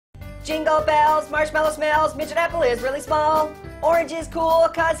Jingle bells, marshmallow smells, midget apple is really small. Orange is cool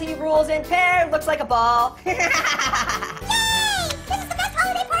cause he rules and pear looks like a ball. Yay! This is the best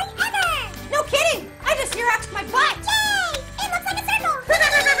holiday party ever! No kidding! I just Xeroxed my butt! Yay! It looks like a circle!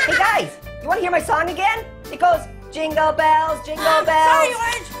 Hey guys, you want to hear my song again? It goes, jingle bells, jingle bells. Sorry,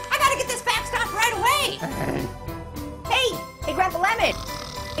 Orange! I gotta get this fax off right away! Hey Grandpa Lemon!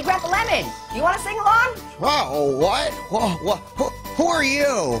 Hey Grandpa Lemon, do you want to sing along? Whoa, what? Who are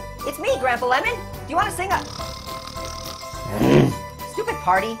you? It's me, Grandpa Lemon. Do you want to sing a... Stupid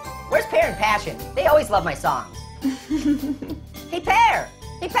party. Where's Pear and Passion? They always love my songs. Hey Pear!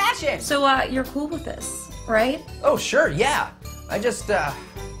 Hey Passion! So, you're cool with this, right? Oh, sure, yeah. I just, I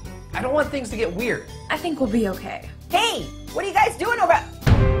don't want things to get weird. I think we'll be okay. Hey! What are you guys doing over...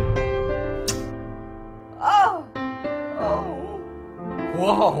 Oh!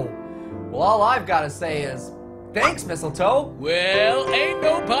 Whoa. Well, all I've got to say is, thanks, Mistletoe. Well, ain't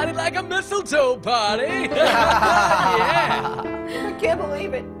no party like a mistletoe party. Yeah. I can't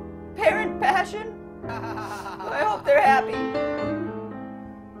believe it. Pear and Passion? I hope they're happy.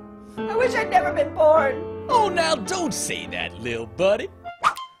 I wish I'd never been born. Oh, now don't say that, little buddy.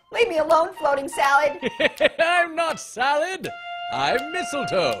 Leave me alone, floating salad. I'm not salad. I'm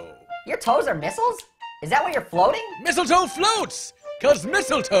mistletoe. Your toes are missiles? Is that why you're floating? Mistletoe floats, 'cause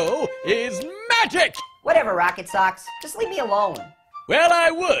mistletoe is magic. Whatever, Rocket Socks. Just leave me alone. Well,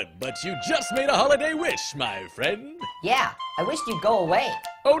 I would, but you just made a holiday wish, my friend. Yeah, I wished you'd go away.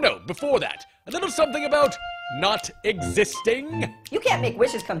 Oh no, before that, a little something about not existing. You can't make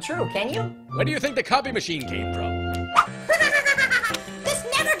wishes come true, can you? Where do you think the copy machine came from? This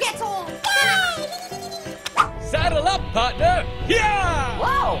never gets old! Yay! Saddle up, partner. Yeah!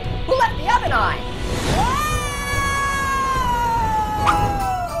 Whoa! Who left the oven on?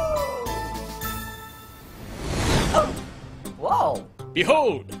 Whoa!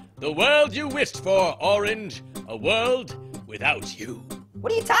 Behold, the world you wished for, Orange. A world without you.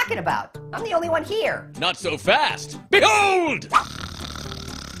 What are you talking about? I'm the only one here. Not so fast. Behold!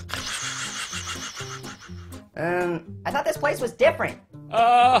 I thought this place was different.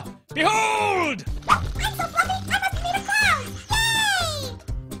 Behold! I'm so fluffy, I must be made of clouds!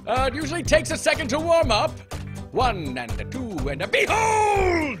 Yay! It usually takes a second to warm up. 1 and a 2 and a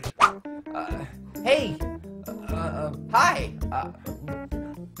behold! Hey. Hi.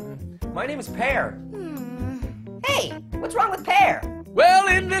 My name is Pear. Hey, what's wrong with Pear? Well,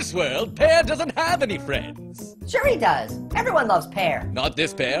 in this world, Pear doesn't have any friends. Sure he does. Everyone loves Pear. Not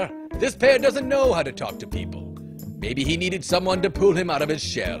this Pear. This Pear doesn't know how to talk to people. Maybe he needed someone to pull him out of his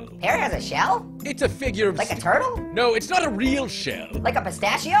shell. Pear has a shell? It's a figure of... Like a turtle? No, it's not a real shell. Like a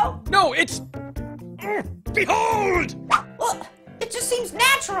pistachio? No, it's... Behold! Well, it just seems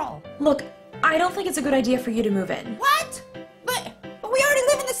natural. Look, I don't think it's a good idea for you to move in. What? But we already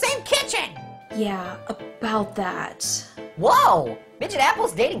live in the same kitchen! Yeah, about that. Whoa! Midget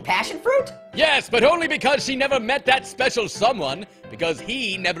Apple's dating passion fruit? Yes, but only because she never met that special someone, because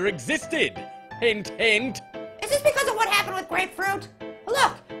he never existed. Hint, hint. Is this because of what happened with Grapefruit?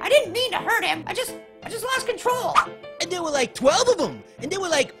 Look, I didn't mean to hurt him. I just lost control. And there were like 12 of them. And they were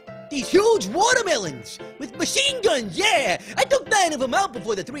like these huge watermelons with machine guns, yeah. I took 9 of them out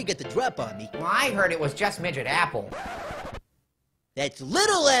before the 3 got the drop on me. Well, I heard it was just Midget Apple. That's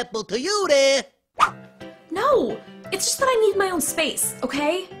Little Apple to you there. No, it's just that I need my own space,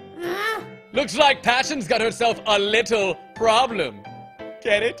 okay? Looks like Passion's got herself a little problem.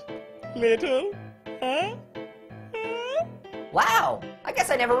 Get it? Little? Huh? Wow, I guess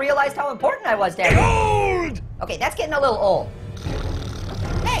I never realized how important I was down Behold! Okay, that's getting a little old.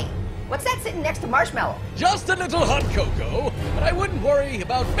 Hey, what's that sitting next to Marshmallow? Just a little hot cocoa, but I wouldn't worry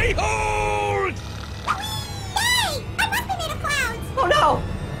about behold! Yay! I must be made of clouds! Oh no,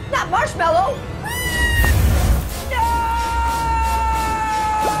 not Marshmallow!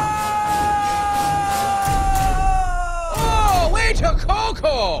 Oh, wait a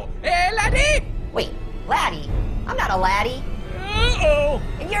cocoa! Eh, laddie? Wait, laddie? I'm not a laddie. Uh-oh.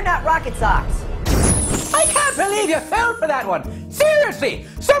 And you're not Rocket Socks. I can't believe you fell for that one. Seriously,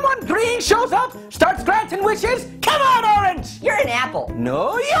 someone green shows up, starts granting wishes. Come on, Orange. You're an apple.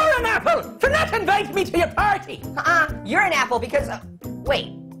 No, you're an apple for not inviting me to your party. You're an apple because...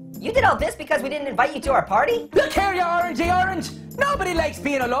 wait, you did all this because we didn't invite you to our party? Look here, you orangey orange. Nobody likes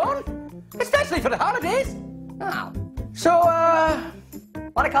being alone, especially for the holidays. Oh. So,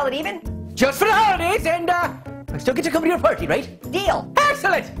 Want to call it even? just for the holidays, and I still get to come to your party, right? Deal.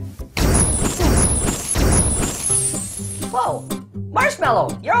 Excellent. Whoa,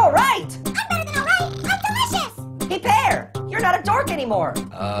 Marshmallow, you're all right. I'm better than alright! I'm delicious! Hey, Pear, you're not a dork anymore.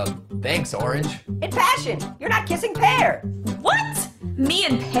 Thanks, Orange. And Passion, you're not kissing Pear. What? Me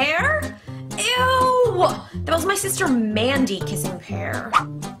and Pear? Ew! That was my sister Mandy kissing Pear.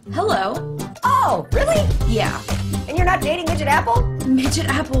 Hello. Oh, really? Yeah. And you're not dating Midget Apple? Midget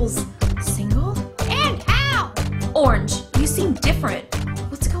Apple's single? And how? Orange, you seem different.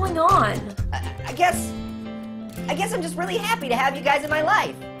 What's going on? I guess I'm just really happy to have you guys in my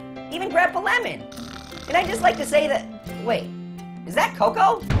life. Even Grandpa Lemon. And I'd just like to say that, wait, is that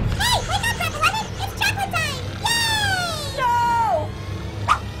Coco?